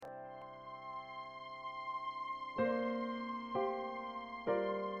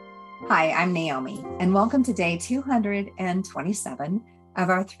Hi, I'm Naomi, and welcome to day 227 of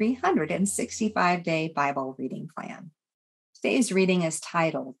our 365-day Bible reading plan. Today's reading is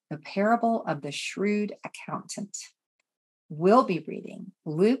titled, The Parable of the Shrewd Accountant. We'll be reading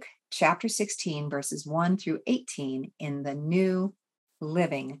Luke chapter 16, verses 1 through 18 in the New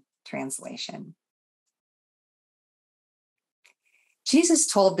Living Translation. Jesus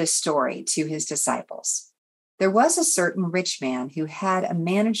told this story to his disciples. There was a certain rich man who had a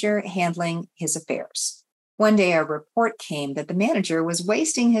manager handling his affairs. One day, a report came that the manager was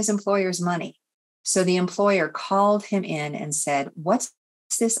wasting his employer's money. So the employer called him in and said, "What's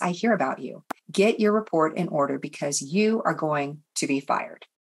this I hear about you? Get your report in order because you are going to be fired."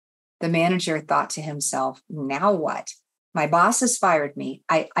 The manager thought to himself, "Now what? My boss has fired me.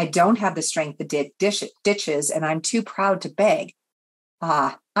 I don't have the strength to dig ditches, and I'm too proud to beg.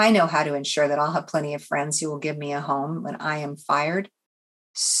 I know how to ensure that I'll have plenty of friends who will give me a home when I am fired."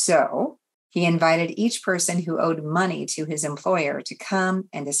 So he invited each person who owed money to his employer to come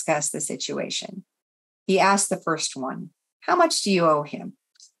and discuss the situation. He asked the first one, "How much do you owe him?"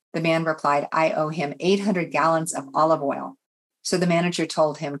 The man replied, "I owe him 800 gallons of olive oil." So the manager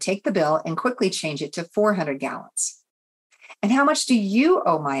told him, "Take the bill and quickly change it to 400 gallons. "And how much do you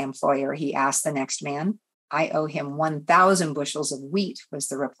owe my employer?" he asked the next man. "I owe him 1,000 bushels of wheat," was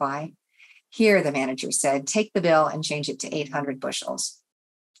the reply. "Here," the manager said, "take the bill and change it to 800 bushels.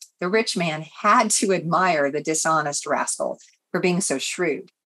 The rich man had to admire the dishonest rascal for being so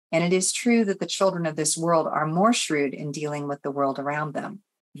shrewd. And it is true that the children of this world are more shrewd in dealing with the world around them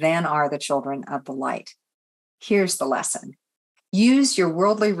than are the children of the light. Here's the lesson. Use your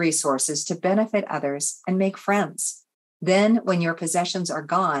worldly resources to benefit others and make friends. Then, when your possessions are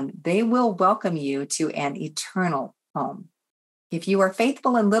gone, they will welcome you to an eternal home. If you are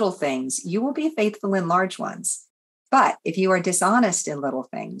faithful in little things, you will be faithful in large ones. But if you are dishonest in little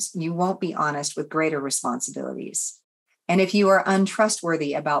things, you won't be honest with greater responsibilities. And if you are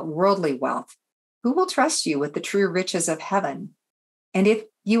untrustworthy about worldly wealth, who will trust you with the true riches of heaven? And if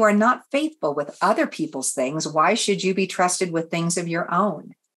you are not faithful with other people's things, why should you be trusted with things of your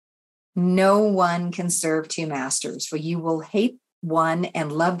own? No one can serve two masters, for you will hate one and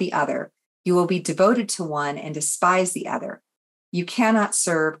love the other. You will be devoted to one and despise the other. You cannot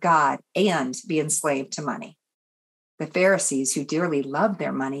serve God and be enslaved to money." The Pharisees, who dearly loved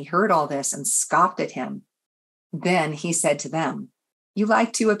their money, heard all this and scoffed at him. Then he said to them, "You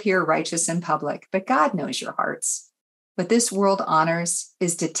like to appear righteous in public, but God knows your hearts. What this world honors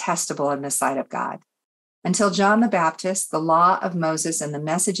is detestable in the sight of God. Until John the Baptist, the law of Moses and the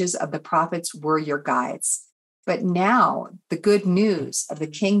messages of the prophets were your guides. But now the good news of the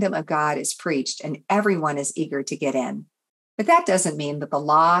kingdom of God is preached, and everyone is eager to get in. But that doesn't mean that the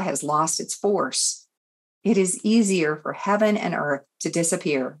law has lost its force. It is easier for heaven and earth to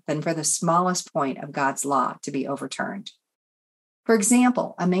disappear than for the smallest point of God's law to be overturned. For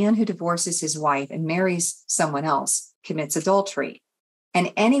example, a man who divorces his wife and marries someone else commits adultery.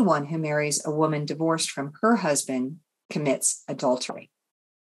 And anyone who marries a woman divorced from her husband commits adultery.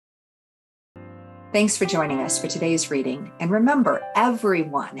 Thanks for joining us for today's reading. And remember,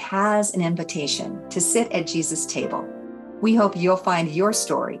 everyone has an invitation to sit at Jesus' table. We hope you'll find your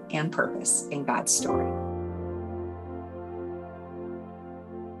story and purpose in God's story.